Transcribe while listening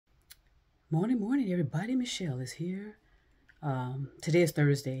Morning, morning, everybody. Michelle is here. Today is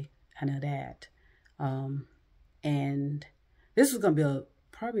Thursday. I know that. And this is going to be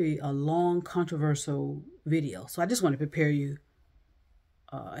probably a long, controversial video. So I just want to prepare you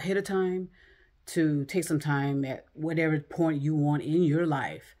ahead of time to take some time at whatever point you want in your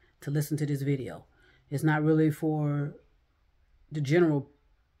life to listen to this video. It's not really for the general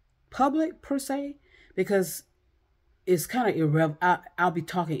public per se, because it's kind of irrelevant. I'll be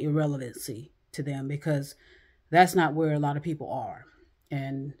talking irrelevancy to them because that's not where a lot of people are.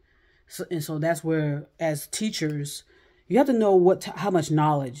 And so that's where, as teachers, you have to know how much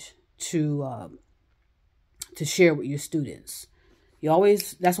knowledge to share with your students.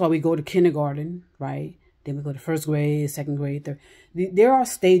 That's why we go to kindergarten, right? Then we go to first grade, second grade, third. There are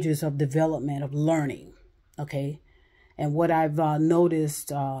stages of development, of learning, okay? And what I've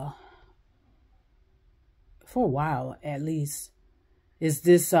noticed for a while, at least, is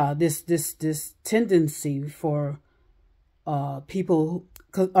this tendency for people.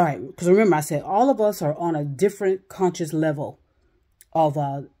 Because remember, I said all of us are on a different conscious level of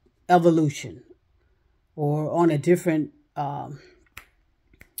evolution, or on a different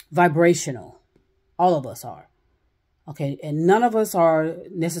vibrational. All of us are. Okay, and none of us are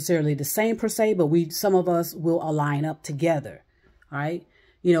necessarily the same per se, but some of us will align up together. All right.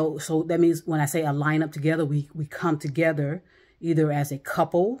 You know, so that means when I say align up together, we come together either as a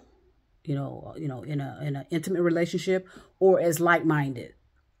couple, in an intimate relationship, or as like-minded.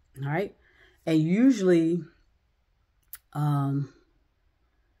 All right. And usually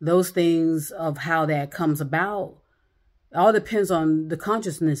those things of how that comes about all depends on the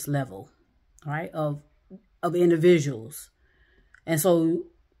consciousness level, right, of individuals. And so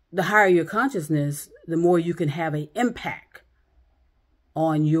the higher your consciousness, the more you can have an impact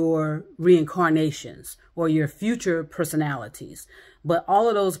on your reincarnations or your future personalities. But all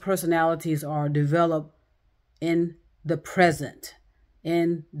of those personalities are developed in the present,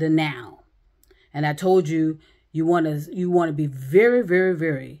 in the now. And I told you, you want to be very, very,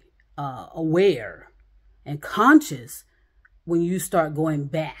 very aware and conscious when you start going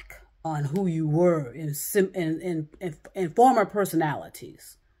back on who you were in former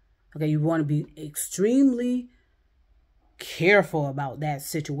personalities. Okay, you want to be extremely careful about that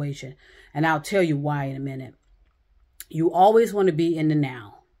situation. And I'll tell you why in a minute. You always want to be in the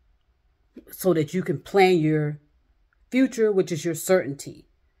now so that you can plan your future, which is your certainty.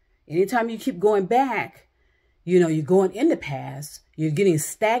 Anytime you keep going back, you're going in the past, you're getting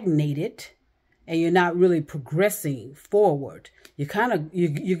stagnated, and you're not really progressing forward.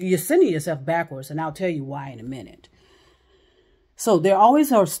 You're sending yourself backwards, and I'll tell you why in a minute. So there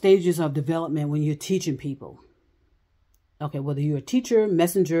always are stages of development when you're teaching people. Okay, whether you're a teacher,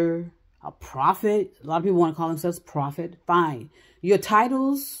 messenger, a prophet, a lot of people want to call themselves prophet, fine. Your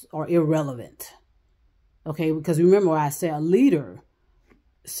titles are irrelevant. Okay, because remember I said a leader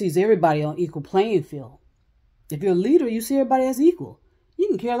sees everybody on equal playing field. If you're a leader, you see everybody as equal. You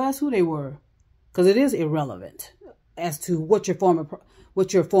can care less who they were, because it is irrelevant as to what your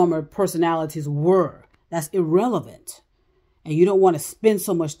former personalities were. That's irrelevant. And you don't want to spend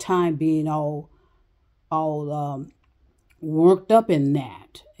so much time being all worked up in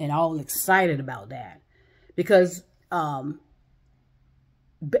that and all excited about that, because in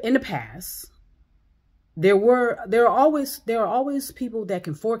the past there are always people that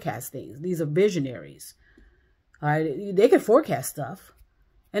can forecast things. These are visionaries. All right, they can forecast stuff,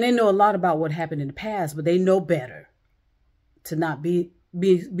 and they know a lot about what happened in the past, but they know better to not be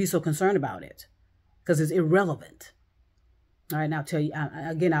so concerned about it, because it's irrelevant. All right, now I'll tell you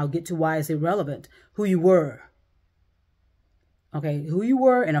again. I'll get to why it's irrelevant. Who you were. Okay, who you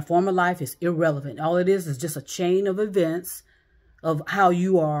were in a former life is irrelevant. All it is just a chain of events of how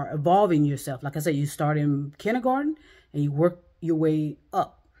you are evolving yourself. Like I said, you start in kindergarten and you work your way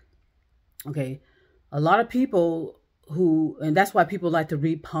up. Okay, a lot of people and that's why people like to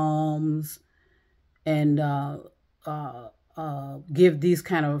read palms and give these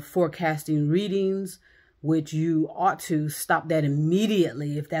kind of forecasting readings, which you ought to stop that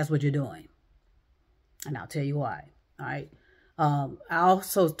immediately if that's what you're doing. And I'll tell you why. All right. I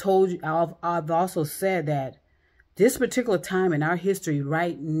also told you, I've also said that this particular time in our history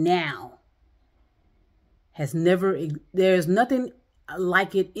right now there's nothing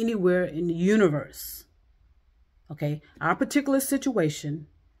like it anywhere in the universe. Okay. Our particular situation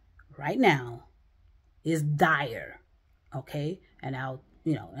right now is dire. Okay. And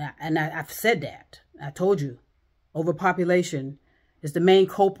I've said that. I told you overpopulation is the main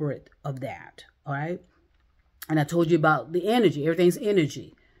culprit of that. All right. And I told you about the energy. Everything's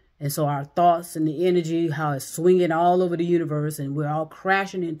energy. And so our thoughts and the energy, how it's swinging all over the universe, and we're all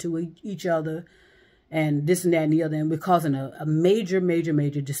crashing into each other and this and that and the other, and we're causing a major, major,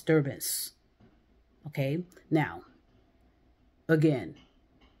 major disturbance. Okay? Now, again,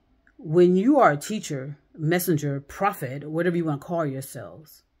 when you are a teacher, messenger, prophet, or whatever you want to call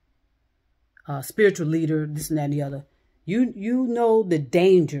yourselves, spiritual leader, this and that and the other, you know the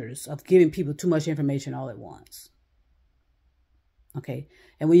dangers of giving people too much information all at once. Okay,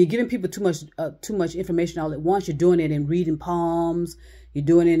 and when you're giving people too much information all at once, you're doing it in reading palms, you're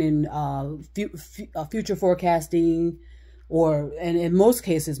doing it in future forecasting, and in most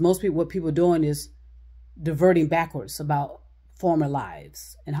cases, what people are doing is diverting backwards about former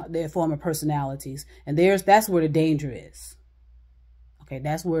lives and their former personalities, and that's where the danger is. Okay,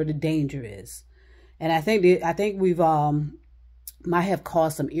 that's where the danger is, and I think we've might have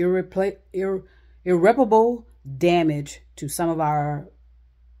caused some irreparable damage to some of our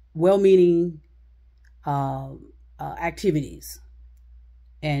well-meaning activities,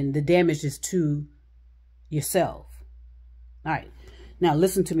 and the damage is to yourself. All right, now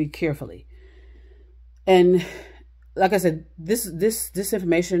listen to me carefully. And like I said, this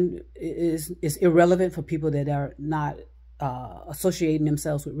information is irrelevant for people that are not associating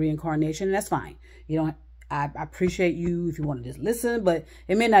themselves with reincarnation, and that's fine. You don't. I appreciate you if you want to just listen, but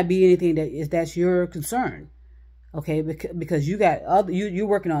it may not be anything that's your concern. Okay, because you're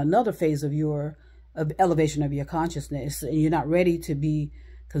working on another phase of elevation of your consciousness, and you're not ready to be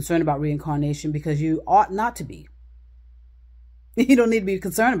concerned about reincarnation because you ought not to be. You don't need to be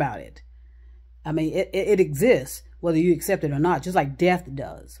concerned about it. I mean, it exists whether you accept it or not, just like death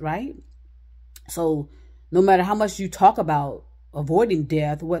does, right? So no matter how much you talk about avoiding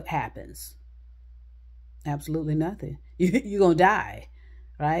death, what happens? Absolutely nothing. You're gonna die,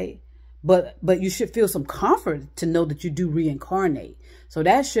 right? But you should feel some comfort to know that you do reincarnate. So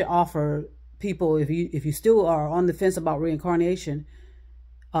that should offer people, if you still are on the fence about reincarnation,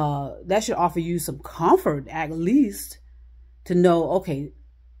 that should offer you some comfort at least to know, okay,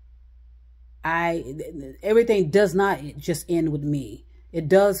 everything does not just end with me.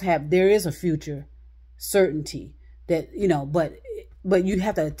 There is a future certainty that, but you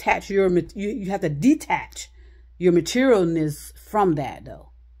have to you have to detach your materialness from that, though,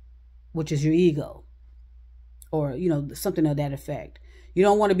 which is your ego, or, something of that effect. You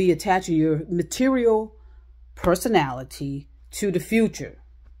don't want to be attaching your material personality to the future.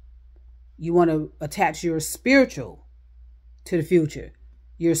 You want to attach your spiritual to the future.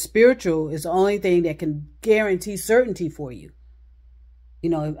 Your spiritual is the only thing that can guarantee certainty for you.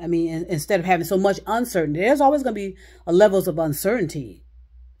 I mean, instead of having so much uncertainty, there's always going to be levels of uncertainty.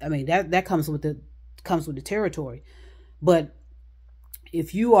 I mean, that comes with the territory. But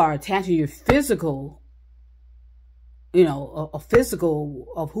if you are attaching your physical, a physical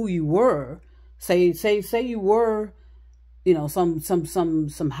of who you were, say you were,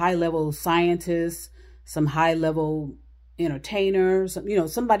 some high level scientist, some high level entertainer,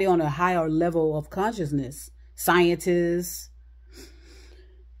 somebody on a higher level of consciousness, scientist.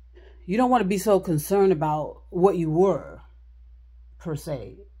 You don't want to be so concerned about what you were, per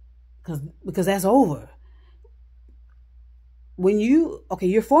se, because that's over.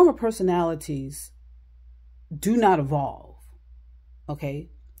 Your former personalities do not evolve.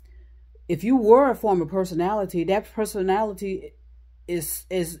 Okay, if you were a former personality, that personality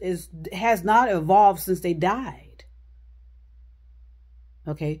has not evolved since they died.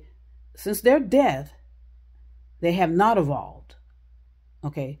 Okay, since their death, they have not evolved.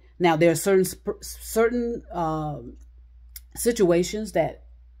 Okay, now there are certain situations that,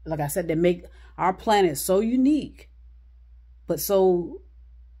 like I said, that make our planet so unique, but so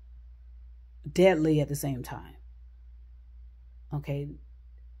deadly at the same time. Okay,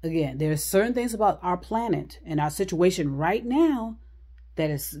 again, there are certain things about our planet and our situation right now that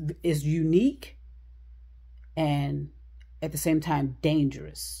is unique and at the same time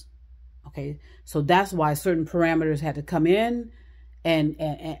dangerous. Okay, so that's why certain parameters had to come in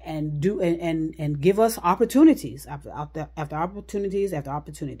and give us opportunities after opportunities after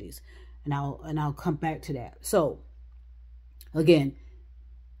opportunities, and I'll come back to that. So again,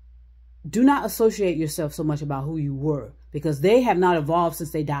 do not associate yourself so much about who you were, because they have not evolved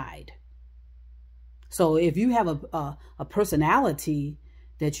since they died. So if you have a personality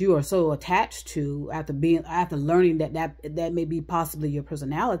that you are so attached to after learning that may be possibly your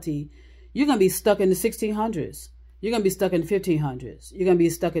personality, you're going to be stuck in the 1600s. You're going to be stuck in the 1500s. You're going to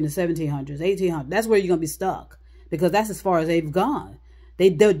be stuck in the 1700s, 1800s. That's where you're going to be stuck, because that's as far as they've gone. They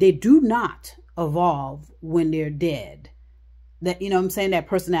do not evolve when they're dead. That, what I'm saying, that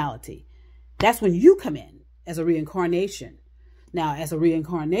personality. That's when you come in as a reincarnation. Now, as a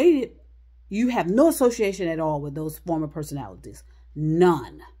reincarnated, you have no association at all with those former personalities.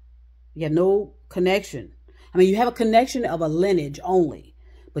 None. You have no connection. I mean, you have a connection of a lineage only,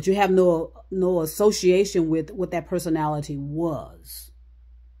 but you have no association with what that personality was.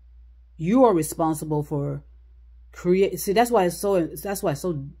 You are responsible for create. See, that's why it's so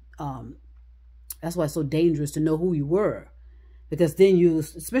dangerous to know who you were, because then you,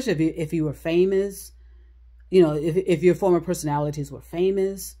 especially if you were famous, you know, if your former personalities were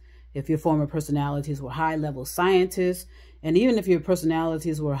famous, if your former personalities were high level scientists, and even if your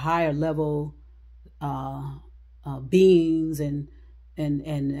personalities were higher level beings and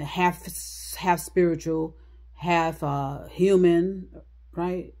half spiritual, half human,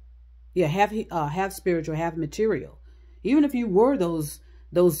 right? Yeah, half spiritual, half material. Even if you were those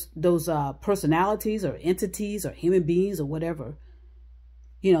personalities or entities or human beings or whatever,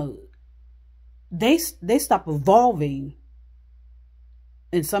 you know, they stop evolving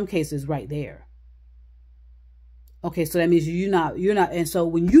in some cases right there. Okay, so that means you're not, and so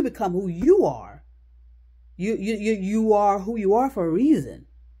when you become who you are, you are who you are for a reason.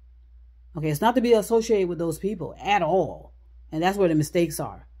 Okay, it's not to be associated with those people at all, and that's where the mistakes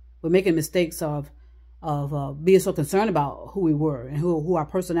are. We're making mistakes of being so concerned about who we were and who our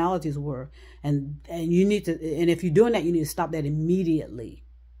personalities were, and you need to, and if you're doing that, you need to stop that immediately.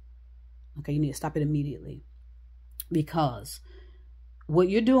 Okay, you need to stop it immediately, because what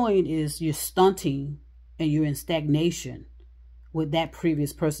you're doing is you're stunting and you're in stagnation with that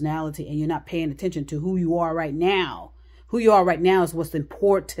previous personality, and you're not paying attention to who you are right now. Who you are right now is what's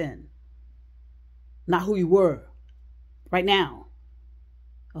important, not who you were right now.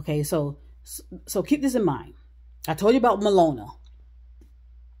 Okay, so keep this in mind. I told you about Malona. All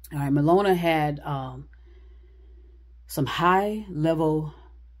right, Malona had some high level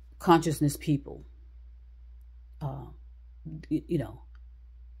consciousness people, you know,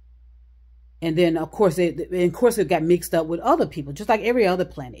 and then of course it got mixed up with other people, just like every other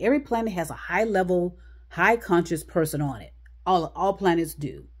planet. Every planet has a high level, high conscious person on it. All planets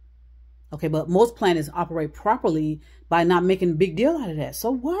do. Okay, but most planets operate properly by not making a big deal out of that.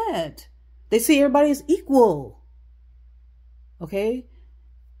 So what? They see everybody as equal. Okay,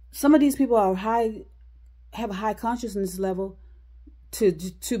 some of these people are have a high consciousness level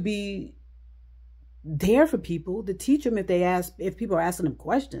to be there for people, to teach them if people are asking them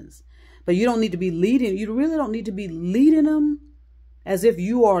questions. But you don't need to be leading. You really don't need to be leading them as if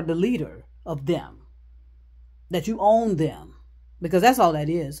you are the leader of them, that you own them, because that's all that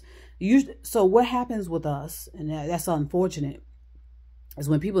is. So what happens with us, and that's unfortunate, is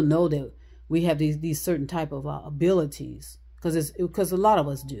when people know that we have these certain type of abilities, because a lot of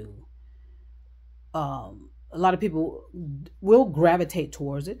us do. A lot of people will gravitate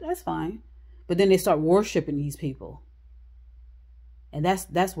towards it. That's fine. But then they start worshiping these people. And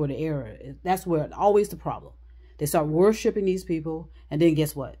that's where the error is. That's where always the problem. They start worshiping these people. And then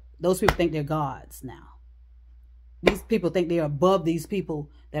guess what? Those people think they're gods now. These people think they are above these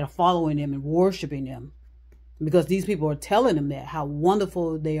people that are following them and worshiping them. Because these people are telling them that, how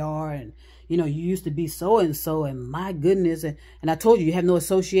wonderful they are. And, you know, you used to be so-and-so. And my goodness. And I told you, you have no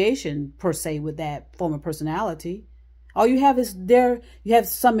association per se with that former personality. All you have is you have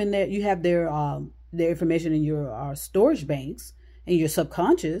some in there. You have their information in your storage banks and your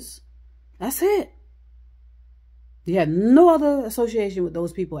subconscious. That's it. You have no other association with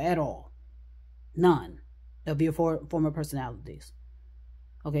those people at all. None of your former personalities.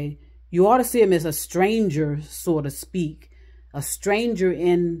 Okay. You ought to see them as a stranger, so to speak, a stranger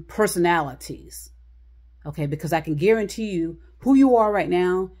in personalities. Okay. Because I can guarantee you who you are right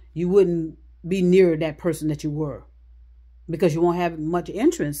now, you wouldn't be near that person that you were, because you won't have much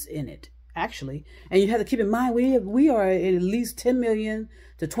interest in it, actually. And you have to keep in mind, we are at least 10 million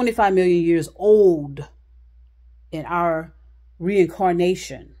to 25 million years old in our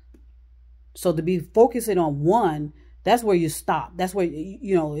reincarnation. So to be focusing on one, that's where you stop. That's where,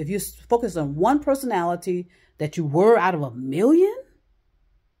 you know, if you focus on one personality that you were out of a million,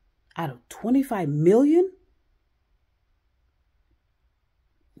 out of 25 million,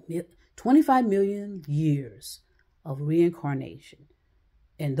 25 million years of reincarnation.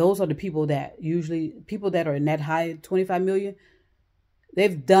 And those are the people that people that are in that high 25 million,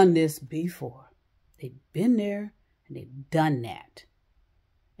 they've done this before. They've been there and they've done that.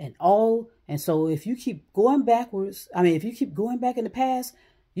 And so if you keep going backwards, if you keep going back in the past,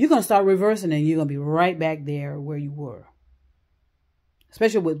 you're going to start reversing and you're going to be right back there where you were.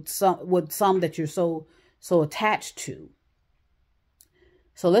 Especially with some that you're so attached to.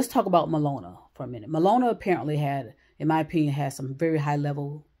 So let's talk about Malona for a minute. Malona apparently had, in my opinion, has some very high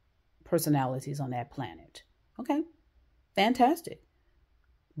level personalities on that planet. Okay. Fantastic.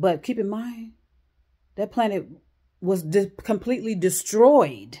 But keep in mind, that planet was completely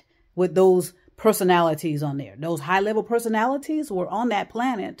destroyed with those personalities on there. Those high-level personalities were on that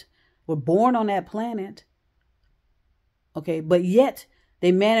planet, were born on that planet. Okay, but yet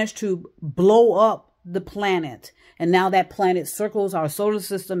they managed to blow up the planet. And now that planet circles our solar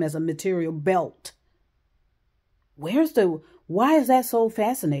system as a material belt. Why is that so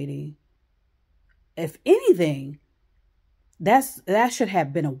fascinating? If anything, that should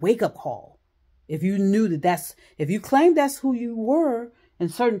have been a wake-up call. If you knew if you claimed that's who you were in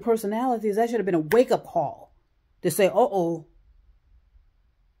certain personalities, that should have been a wake-up call to say, uh-oh.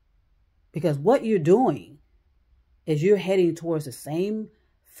 Because what you're doing is you're heading towards the same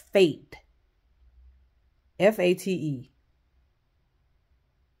fate. Fate.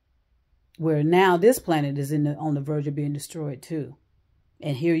 Where now this planet is on the verge of being destroyed too.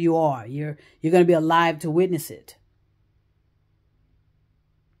 And here you are. You're going to be alive to witness it.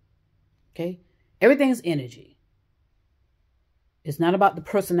 Okay? Everything's energy. It's not about the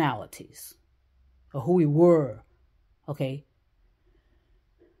personalities or who we were. Okay?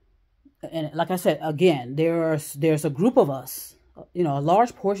 And like I said, again, there's a group of us, a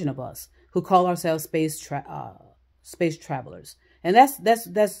large portion of us who call ourselves space travelers. And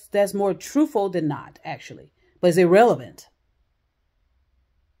that's more truthful than not, actually. But it's irrelevant.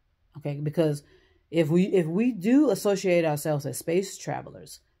 Okay? Because if we do associate ourselves as space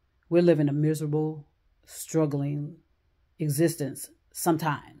travelers, we're living a miserable, struggling existence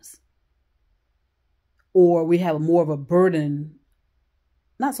sometimes. Or we have more of a burden.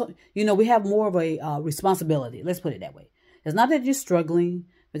 We have more of a responsibility. Let's put it that way. It's not that you're struggling,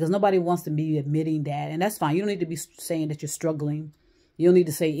 because nobody wants to be admitting that. And that's fine. You don't need to be saying that you're struggling. You don't need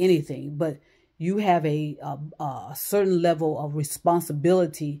to say anything. But you have a certain level of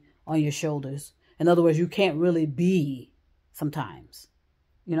responsibility on your shoulders. In other words, you can't really be sometimes.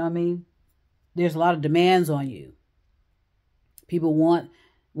 You know what I mean? There's a lot of demands on you. People want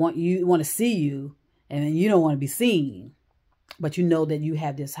to see you, and you don't want to be seen. But you know that you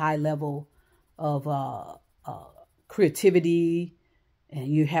have this high level of creativity, and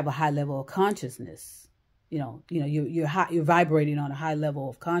you have a high level of consciousness. You're vibrating on a high level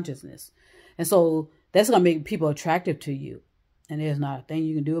of consciousness, and so that's going to make people attractive to you. And there's not a thing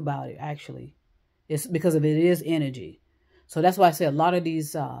you can do about it. Actually, it's because it is energy. So that's why I say a lot of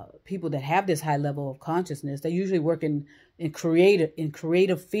these people that have this high level of consciousness, they usually work in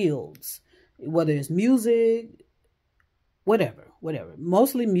creative fields, whether it's music, whatever.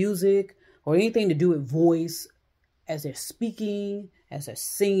 Mostly music or anything to do with voice, as they're speaking, as they're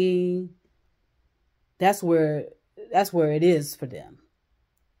singing. That's where it is for them.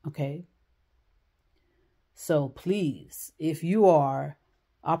 Okay? So please, if you are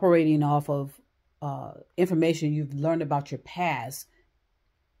operating off of information you've learned about your past,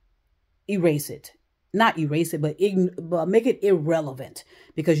 erase it. Not erase it, but make it irrelevant,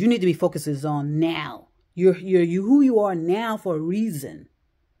 because you need to be focused on now. You're who you are now for a reason.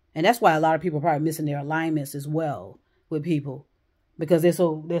 And that's why a lot of people are probably missing their alignments as well with people, because they're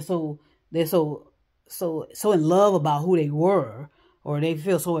so in love about who they were, or they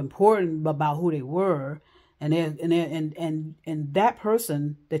feel so important about who they were, and that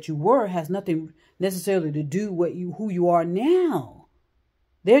person that you were has nothing necessarily to do with who you are now.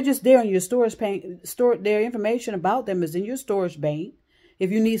 They're just there in your storage bank. Their information about them is in your storage bank.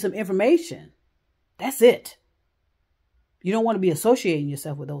 If you need some information, that's it. You don't want to be associating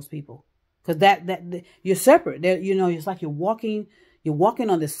yourself with those people, because that you're separate. It's like you're walking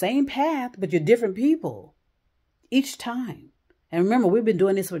on the same path, but you're different people each time. And remember, we've been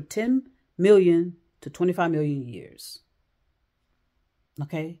doing this for 10 million to 25 million years.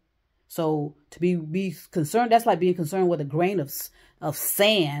 Okay? So to be concerned, that's like being concerned with a grain of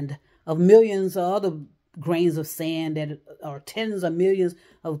sand, of millions of other grains of sand that are tens of millions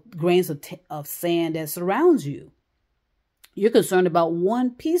of grains of sand that surrounds you. You're concerned about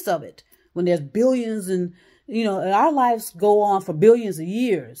one piece of it when there's billions, and our lives go on for billions of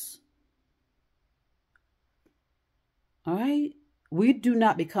years. All right? We do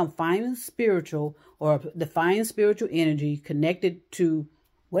not become fine spiritual or the fine spiritual energy connected to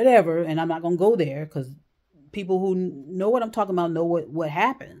whatever. And I'm not going to go there, because people who know what I'm talking about know what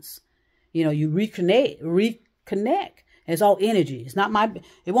happens. You reconnect. It's all energy.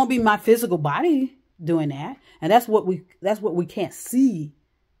 It won't be my physical body doing that. And that's what we can't see.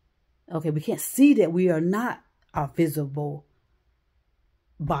 Okay. We can't see that we are not our visible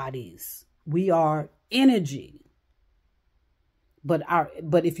bodies. We are energy. But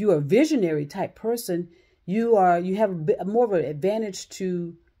if you're a visionary type person, you have more of an advantage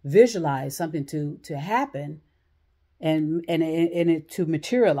to visualize something to happen and it to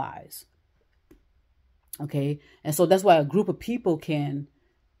materialize. Okay. And so that's why a group of people can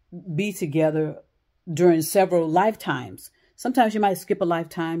be together during several lifetimes. Sometimes you might skip a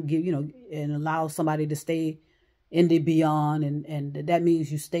lifetime, and allow somebody to stay in the beyond. And that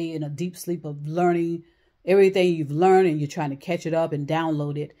means you stay in a deep sleep of learning everything you've learned, and you're trying to catch it up and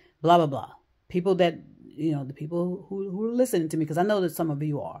download it, blah, blah, blah. People that, the people who are listening to me, because I know that some of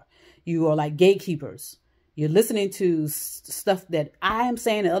you are like gatekeepers. You're listening to stuff that I am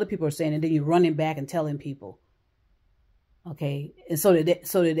saying and other people are saying, and then you're running back and telling people. Okay. And so it can,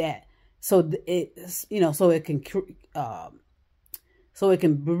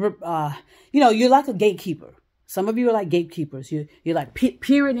 you're like a gatekeeper. Some of you are like gatekeepers. You're like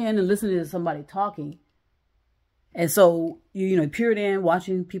peering in and listening to somebody talking. And so, peering in,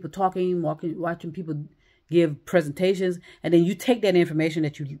 watching people talking, watching people give presentations. And then you take that information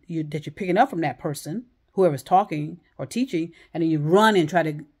that you're picking up from that person, whoever's talking or teaching, and then you run and try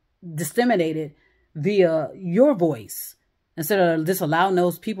to disseminate it via your voice, instead of just allowing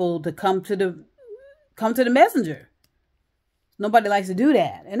those people to come to the messenger. Nobody likes to do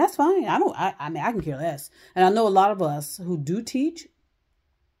that. And that's fine. I mean, I can care less. And I know a lot of us who do teach,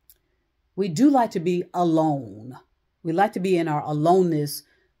 we do like to be alone. We like to be in our aloneness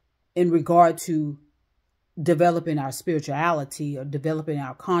in regard to developing our spirituality or developing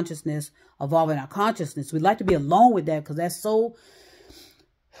our consciousness, evolving our consciousness. We like to be alone with that because that's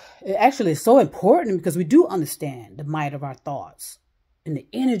actually so important, because we do understand the might of our thoughts and the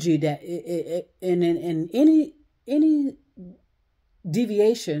energy that in any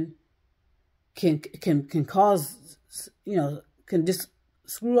deviation can cause, can just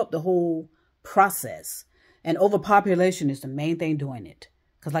screw up the whole process. And overpopulation is the main thing doing it.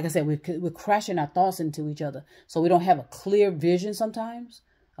 Because like I said, we're crashing our thoughts into each other. So we don't have a clear vision sometimes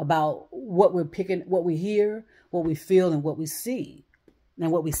about what we're picking, what we hear, what we feel, and what we see,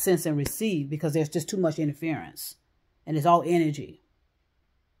 and what we sense and receive, because there's just too much interference. And it's all energy.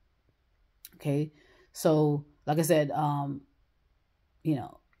 Okay. So like I said,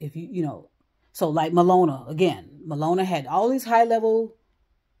 if so like Malona had all these high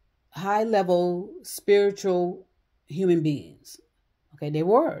level spiritual human beings. Okay. They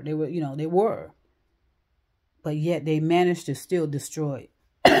were, but yet they managed to still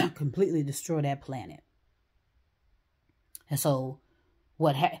completely destroy that planet. And so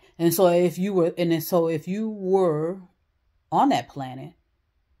if you were on that planet,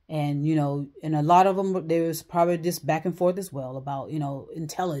 and, and a lot of them, there was probably this back and forth as well about,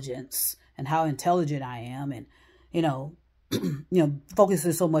 intelligence and how intelligent I am. And,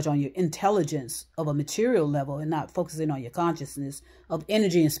 focusing so much on your intelligence of a material level and not focusing on your consciousness of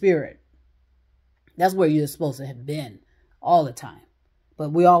energy and spirit. That's where you're supposed to have been all the time.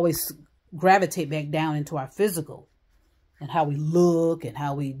 But we always gravitate back down into our physical and how we look and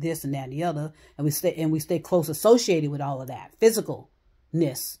how we this and that and the other. And we stay close associated with all of that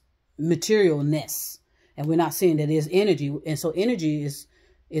physicalness, materialness. And we're not seeing that there's energy. And so energy is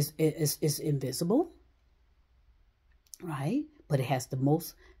invisible. Right? But it has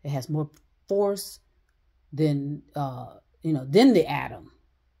more force than, than the atom.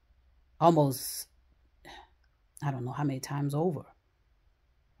 Almost, I don't know how many times over.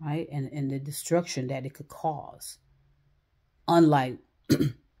 Right? And the destruction that it could cause. Unlike,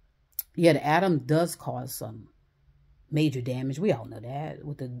 the atom does cause some major damage. We all know that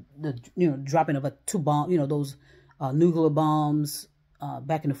with the dropping of two bombs, those nuclear bombs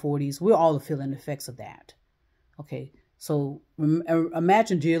back in the 40s. We're all feeling the effects of that. Okay. So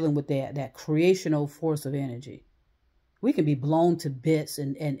imagine dealing with that creational force of energy. We can be blown to bits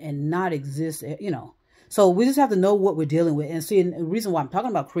and not exist, So we just have to know what we're dealing with. And see, and the reason why I'm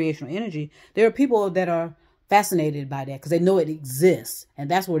talking about creational energy, there are people that are fascinated by that because they know it exists. And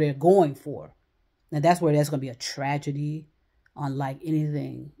that's what they're going for. And that's where there's going to be a tragedy unlike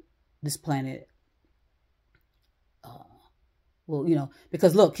anything this planet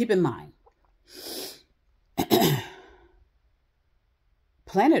because look, keep in mind,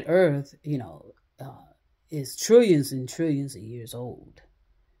 planet Earth, is trillions and trillions of years old.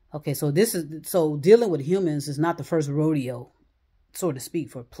 Okay, so dealing with humans is not the first rodeo, so to speak,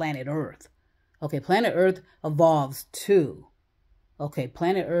 for planet Earth. Okay, planet Earth evolves too. Okay,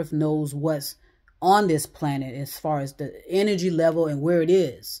 planet Earth knows what's on this planet as far as the energy level and where it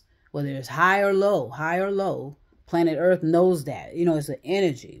is. Whether it's high or low, planet Earth knows that. It's an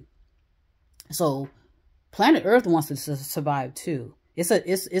energy. So planet Earth wants to survive too. It's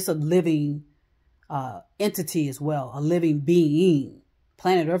a living entity as well, a living being.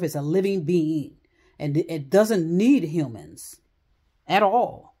 Planet Earth is a living being, and it doesn't need humans at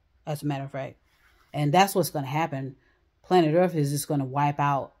all, as a matter of fact. And that's what's going to happen Planet Earth is just going to wipe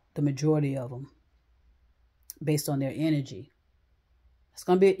out the majority of them based on their energy. It's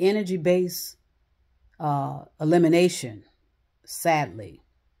going to be an energy-based elimination, sadly.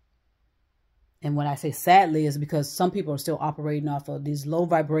 And when I say sadly, is because some people are still operating off of these low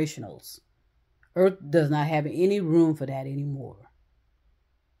vibrationals. Earth does not have any room for that anymore.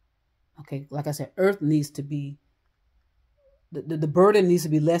 Okay, like I said, Earth needs to be, the burden needs to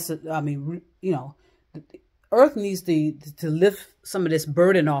be less. I mean, you know, Earth needs to lift some of this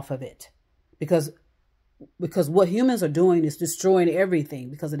burden off of it, because what humans are doing is destroying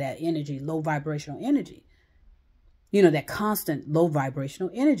everything because of that energy, low vibrational energy. You know, that constant low vibrational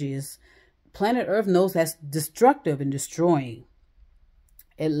energy is, planet Earth knows that's destructive and destroying.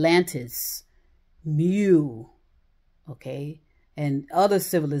 Atlantis, Mu, okay, and other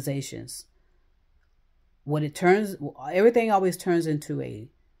civilizations. Everything always turns into a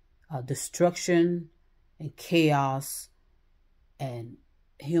destruction and chaos, and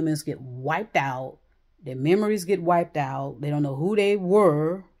humans get wiped out. Their memories get wiped out. They don't know who they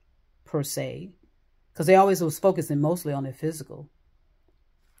were, per se, because they always was focusing mostly on their physical.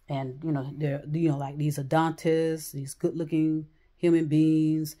 And, you know, they're, you know, like these Adontists, these good-looking human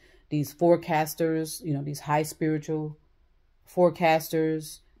beings, these forecasters, you know, these high spiritual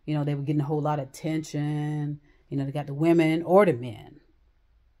forecasters, you know, they were getting a whole lot of attention. You know, they got the women or the men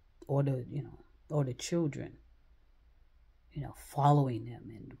or the, you know, or the children, you know, following them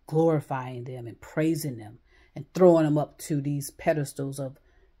and glorifying them and praising them and throwing them up to these pedestals of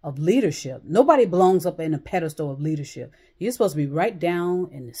leadership. Nobody belongs up in a pedestal of leadership. You're supposed to be right down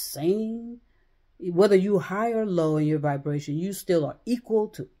in the same, whether you high or low in your vibration, you still are equal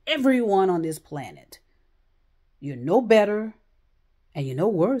to everyone on this planet. You're no better and you're no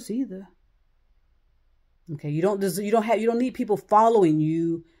worse either. Okay, you don't need people following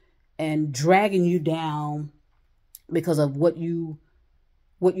you and dragging you down because of what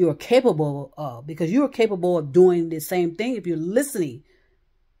you're capable of, because you are capable of doing the same thing if you're listening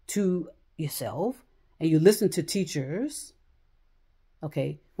to yourself and you listen to teachers.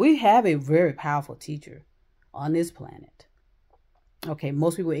 Okay, we have a very powerful teacher on this planet. Okay,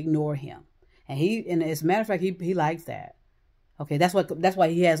 most people ignore him, and as a matter of fact, he likes that. Okay, that's why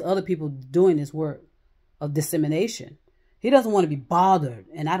he has other people doing this work of dissemination. He doesn't want to be bothered,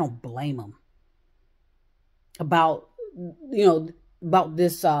 and I don't blame him about, you know, about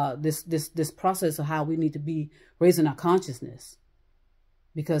this process of how we need to be raising our consciousness,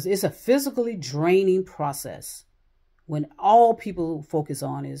 because it's a physically draining process when all people focus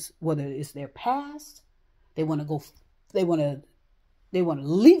on is whether it's their past. They want to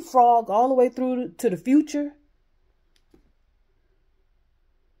leapfrog all the way through to the future.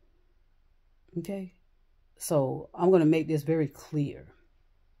 Okay, so I'm going to make this very clear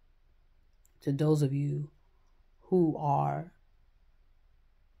to those of you who are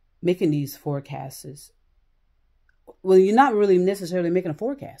making these forecasts. Well, you're not really necessarily making a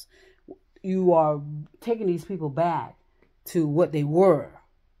forecast. You are taking these people back to what they were,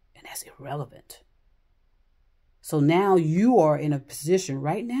 and that's irrelevant. So now you are in a position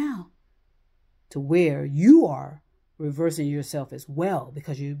right now to where you are reversing yourself as well,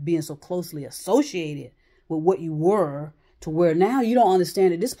 because you're being so closely associated with what you were, to where now you don't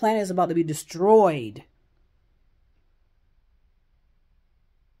understand that this planet is about to be destroyed.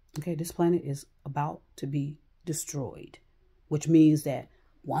 Okay, this planet is about to be destroyed, which means that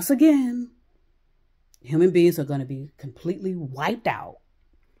once again, human beings are going to be completely wiped out,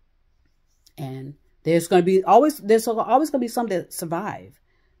 and there's always going to be some that survive.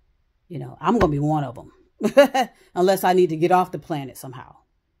 You know, I'm going to be one of them, unless I need to get off the planet somehow.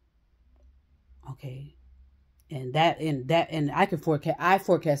 Okay, and I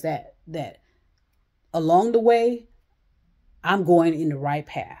forecast that along the way, I'm going in the right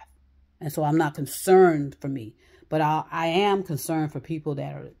path. And so I'm not concerned for me, but I am concerned for people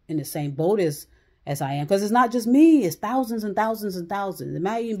that are in the same boat as I am, because it's not just me, it's thousands and thousands and thousands. It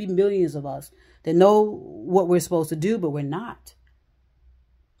might even be millions of us that know what we're supposed to do, but we're not.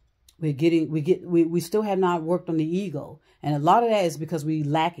 We still have not worked on the ego. And a lot of that is because we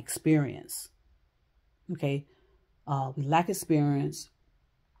lack experience. Okay. We lack experience.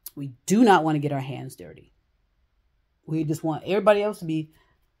 We do not want to get our hands dirty. We just want everybody else to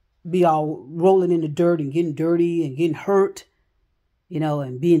be all rolling in the dirt and getting dirty and getting hurt, you know,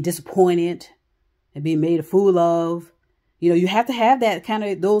 and being disappointed and being made a fool of. You know, you have to have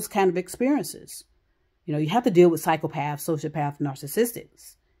those kind of experiences. You know, you have to deal with psychopaths, sociopaths,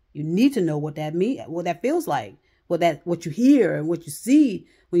 narcissistics. You need to know what that means, what that feels like, what you hear and what you see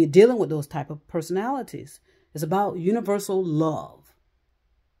when you're dealing with those type of personalities. It's about universal love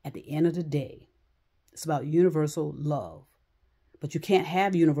at the end of the day. It's about universal love. But you can't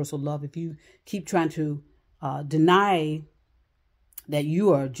have universal love if you keep trying to deny that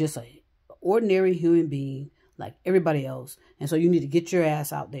you are just an ordinary human being like everybody else. And so you need to get your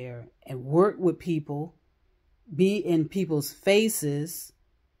ass out there and work with people, be in people's faces,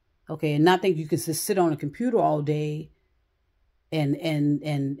 okay, and not think you can just sit on a computer all day and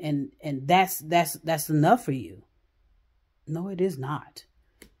that's enough for you. No, it is not.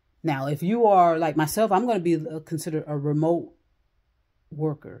 Now, if you are like myself, I'm going to be considered a remote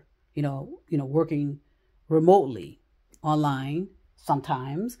worker, working remotely online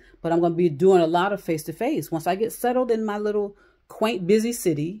sometimes, but I'm going to be doing a lot of face-to-face. Once I get settled in my little quaint, busy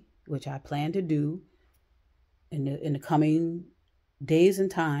city, which I plan to do in the coming days and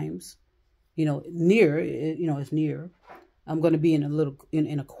times, it's near. I'm going to be in a little,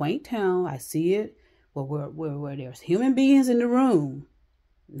 in a quaint town. I see it where there's human beings in the room,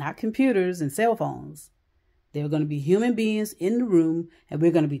 not computers and cell phones. There are going to be human beings in the room, and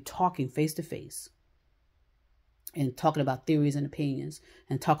we're going to be talking face to face and talking about theories and opinions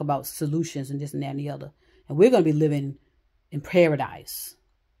and talk about solutions and this and that and the other. And we're going to be living in paradise.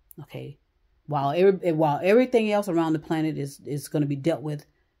 Okay. While everything else around the planet is going to be dealt with,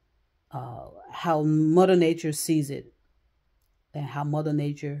 how Mother Nature sees it and how Mother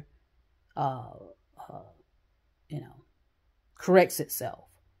Nature, corrects itself.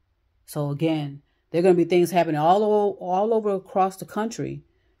 So again, there are going to be things happening all over across the country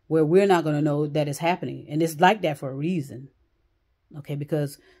where we're not going to know that it's happening. And it's like that for a reason. Okay,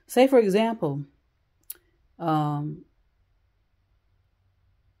 because say, for example, you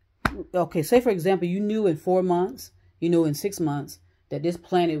knew in 4 months, in 6 months, that this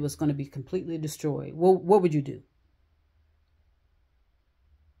planet was going to be completely destroyed. What would you do?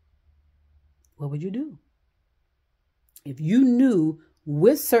 What would you do? If you knew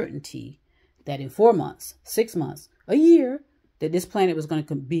with certainty that in 4 months, 6 months, a year, that this planet was going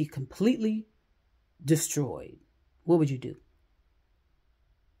to be completely destroyed, what would you do?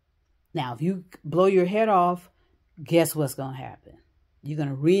 Now, if you blow your head off, guess what's going to happen? You're going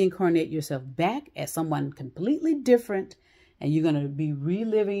to reincarnate yourself back as someone completely different, and you're going to be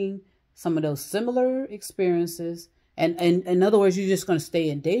reliving some of those similar experiences. And in other words, you're just going to stay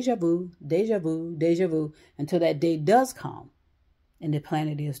in deja vu, deja vu, deja vu, until that day does come and the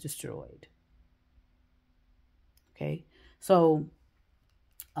planet is destroyed. Okay, so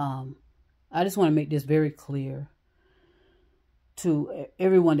I just want to make this very clear to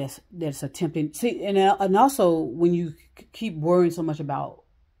everyone that's attempting. See, and also when you keep worrying so much about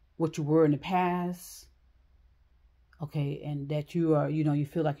what you were in the past, okay, and that you are, you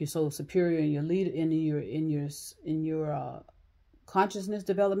feel like you're so superior in your lead in your consciousness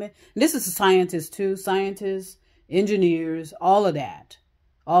development. And this is scientists too, scientists, engineers, all of that,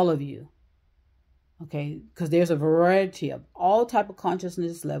 all of you. Okay, because there's a variety of all type of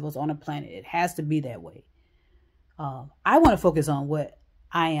consciousness levels on a planet. It has to be that way. I want to focus on what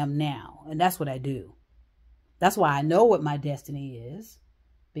I am now, and that's what I do. That's why I know what my destiny is,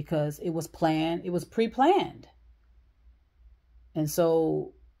 because it was planned. It was pre-planned. And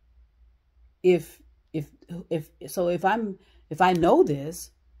so, if I know this,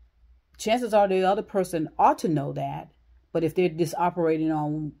 chances are the other person ought to know that. But if they're just operating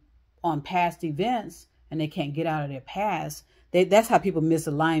on past events and they can't get out of their past, that's how people miss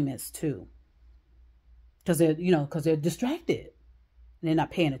alignments too. Because they're distracted and they're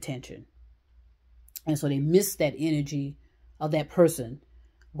not paying attention. And so they miss that energy of that person,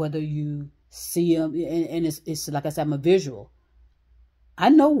 whether you see them, and it's like I said, I'm a visual. I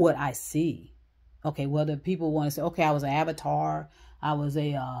know what I see. Okay, whether people want to say, okay, I was an avatar, I was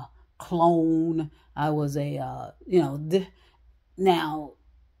a clone, I was a, now,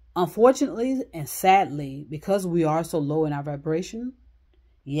 unfortunately and sadly, because we are so low in our vibration,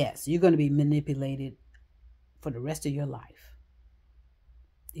 yes, you're going to be manipulated for the rest of your life.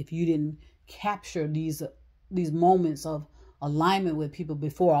 If you didn't capture these moments of alignment with people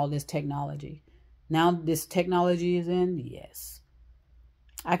before all this technology. Now this technology is in, yes.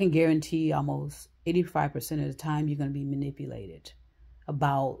 I can guarantee almost 85% of the time you're going to be manipulated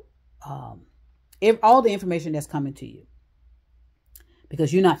about all the information that's coming to you.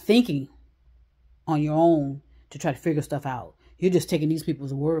 Because you're not thinking on your own to try to figure stuff out. You're just taking these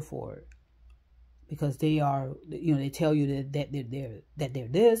people's word for it. Because they are, they tell you that they're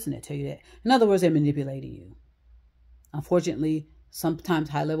this, and they tell you that. In other words, they're manipulating you. Unfortunately, sometimes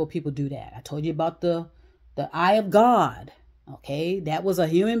high-level people do that. I told you about the eye of God. Okay, that was a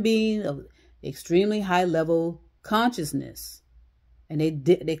human being of extremely high-level consciousness, and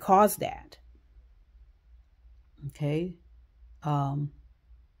they caused that. Okay,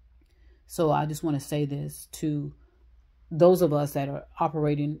 So I just want to say this to those of us that are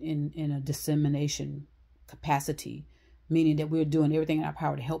operating in a dissemination capacity, meaning that we're doing everything in our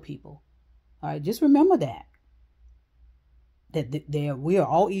power to help people. All right, just remember that we are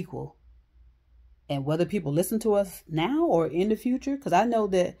all equal. And whether people listen to us now or in the future, because I know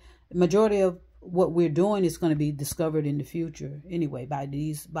that the majority of what we're doing is going to be discovered in the future anyway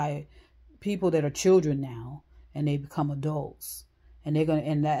by people that are children now, and they become adults. And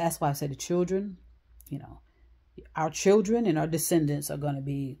that's why I say the children, you know, our children and our descendants are going to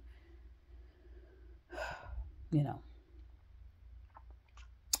be, you know,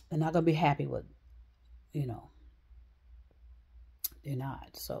 they're not going to be happy with, you know, they're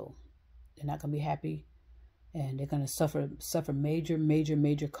not. So they're not going to be happy, and they're going to suffer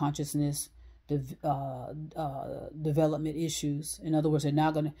major consciousness development issues. In other words, they're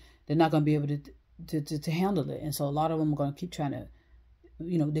not going to be able to handle it. And so a lot of them are going to keep trying to,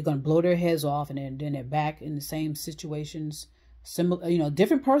 you know, they're going to blow their heads off, and then they're back in the same situations, similar, you know,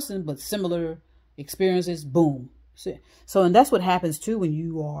 different person, but similar experiences. Boom. So, and that's what happens too when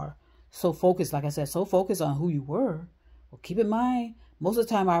you are so focused, like I said, so focused on who you were. Well, keep in mind, most of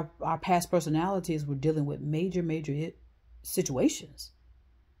the time our past personalities were dealing with major situations.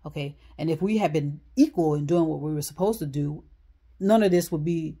 Okay. And if we had been equal in doing what we were supposed to do, none of this would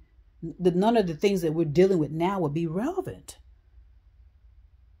be, none of the things that we're dealing with now would be relevant.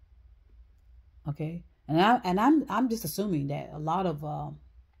 Okay. And I'm just assuming that a lot of, I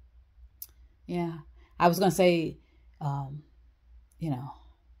was going to say, you know,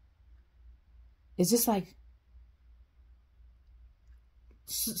 it's just like,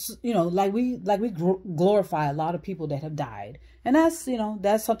 you know, like we glorify a lot of people that have died. And that's, you know,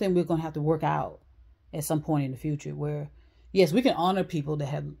 that's something we're going to have to work out at some point in the future, where, yes, we can honor people that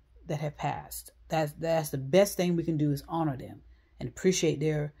have passed. That's the best thing we can do, is honor them and appreciate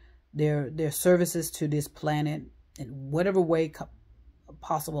their services to this planet in whatever way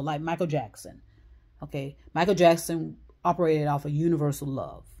possible. Like Michael Jackson. Okay. Michael Jackson operated off of universal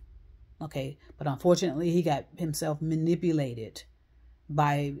love. Okay. But unfortunately, he got himself manipulated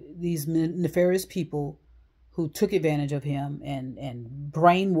by these nefarious people who took advantage of him and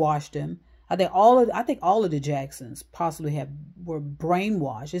brainwashed him. I think all of the Jacksons possibly were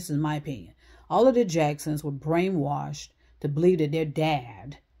brainwashed. This is my opinion. All of the Jacksons were brainwashed to believe that their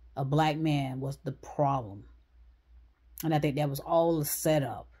dad, a black man, was the problem. And I think that was all a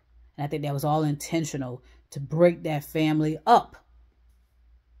setup. And I think that was all intentional to break that family up.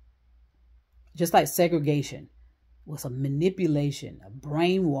 Just like segregation was a manipulation, a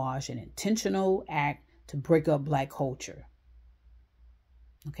brainwash, an intentional act to break up black culture.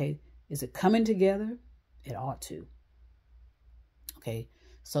 Okay. Is it coming together? It ought to. Okay.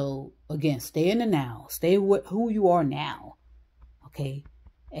 So again, stay in the now. Stay with who you are now. Okay.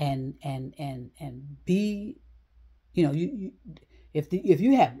 And be, you know, if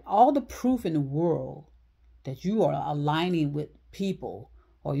you have all the proof in the world that you are aligning with people,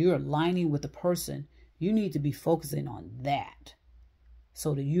 or you're aligning with a person, you need to be focusing on that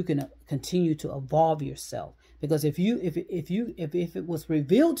so that you can continue to evolve yourself. Because if it was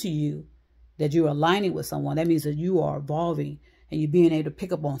revealed to you that you're aligning with someone, that means that you are evolving and you're being able to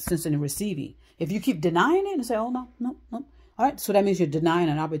pick up on sensing and receiving. If you keep denying it and say, oh, no. All right. So that means you're denying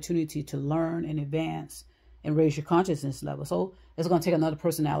an opportunity to learn and advance and raise your consciousness level. So it's going to take another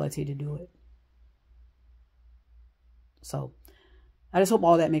personality to do it. So I just hope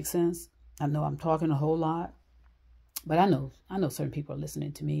all that makes sense. I know I'm talking a whole lot, but I know certain people are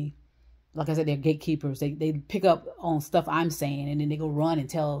listening to me. Like I said, they're gatekeepers. They pick up on stuff I'm saying, and then they go run and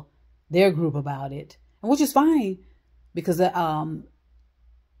tell their group about it, and which is fine, because as long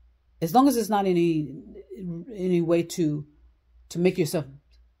as it's not any way to make yourself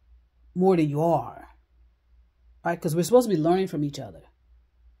more than you are, right? Because we're supposed to be learning from each other.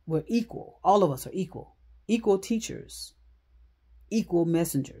 We're equal. All of us are equal. Equal teachers. Equal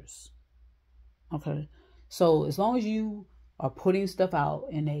messengers. Okay. So as long as you are putting stuff out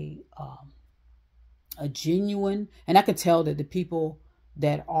in a genuine, and I can tell that the people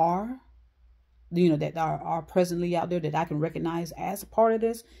that are, you know, that are presently out there that I can recognize as a part of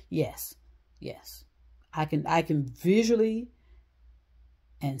this. Yes. I can visually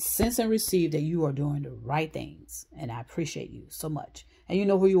and sense and receive that you are doing the right things. And I appreciate you so much. And you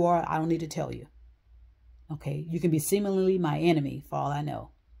know who you are. I don't need to tell you. Okay. You can be seemingly my enemy for all I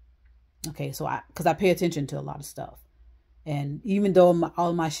know. Okay. So because I pay attention to a lot of stuff. And even though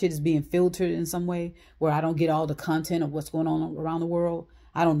all my shit is being filtered in some way where I don't get all the content of what's going on around the world,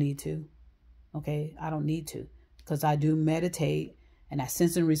 I don't need to. Okay. I don't need to, because I do meditate and I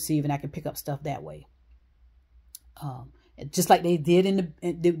sense and receive, and I can pick up stuff that way. Just like they did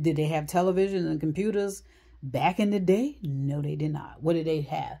did they have television and computers back in the day? No, they did not. What did they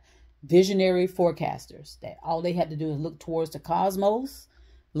have? Visionary forecasters that all they had to do is look towards the cosmos,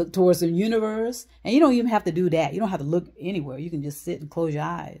 look towards the universe. And you don't even have to do that. You don't have to look anywhere. You can just sit and close your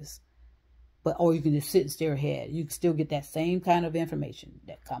eyes. Or you can just sit and stare ahead. You can still get that same kind of information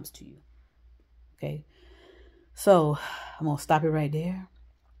that comes to you. Okay. So I'm going to stop it right there.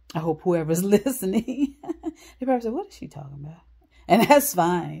 I hope whoever's listening, they probably say, what is she talking about? And that's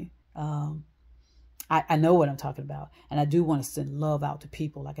fine. I know what I'm talking about. And I do want to send love out to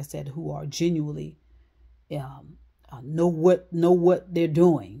people, like I said, who are genuinely know what they're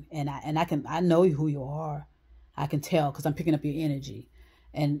doing. And I know who you are. I can tell because I'm picking up your energy.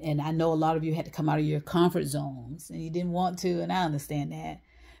 And I know a lot of you had to come out of your comfort zones and you didn't want to. And I understand that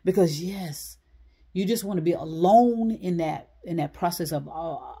because yes, you just want to be alone in that process of,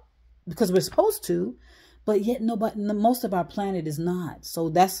 because we're supposed to, but yet most of our planet is not. So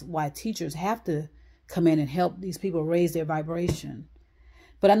that's why teachers have to come in and help these people raise their vibration.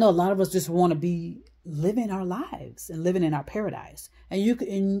 But I know a lot of us just want to be living our lives and living in our paradise. And you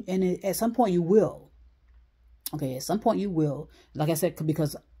can, and at some point you will. Okay, at some point you will. Like I said,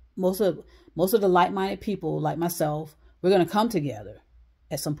 because most of the like-minded people like myself, we're going to come together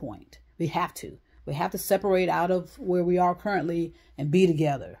at some point. We have to. We have to separate out of where we are currently and be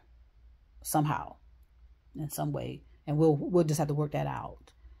together somehow, in some way. And we'll just have to work that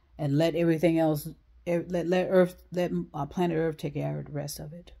out and let everything else, let planet Earth take care of the rest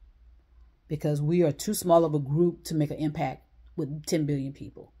of it. Because we are too small of a group to make an impact with 10 billion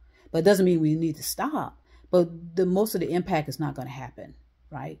people. But it doesn't mean we need to stop. But most of the impact is not going to happen,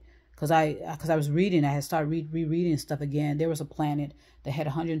 right? Because I was reading, I had started rereading stuff again. There was a planet that had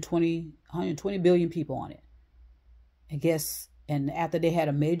 120 billion people on it. And after they had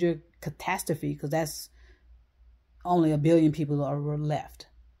a major catastrophe, because that's only 1 billion people were left.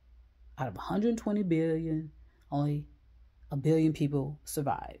 Out of 120 billion, only 1 billion people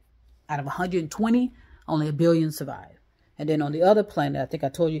survived. Out of 120, only 1 billion survived. And then on the other planet, I think I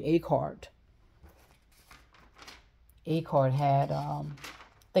told you ACART. ACART had, I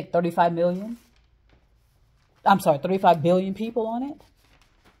think 35 billion people on it.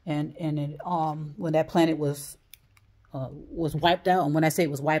 And it, when that planet was wiped out, and when I say it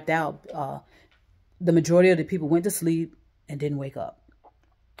was wiped out, the majority of the people went to sleep and didn't wake up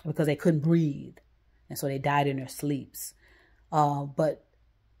because they couldn't breathe. And so they died in their sleeps. But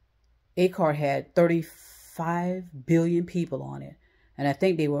ACART had 35 billion people on it. And I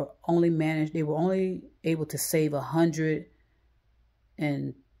think they were only able to save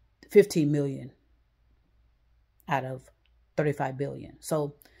 115 million out of 35 billion.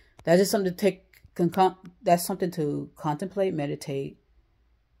 So that's just something to that's something to contemplate, meditate,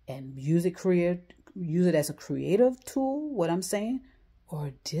 and use it as a creative tool, what I'm saying,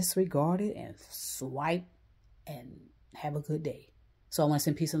 or disregard it and swipe and have a good day. So I want to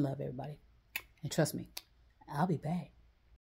send peace and love, everybody. And trust me, I'll be back.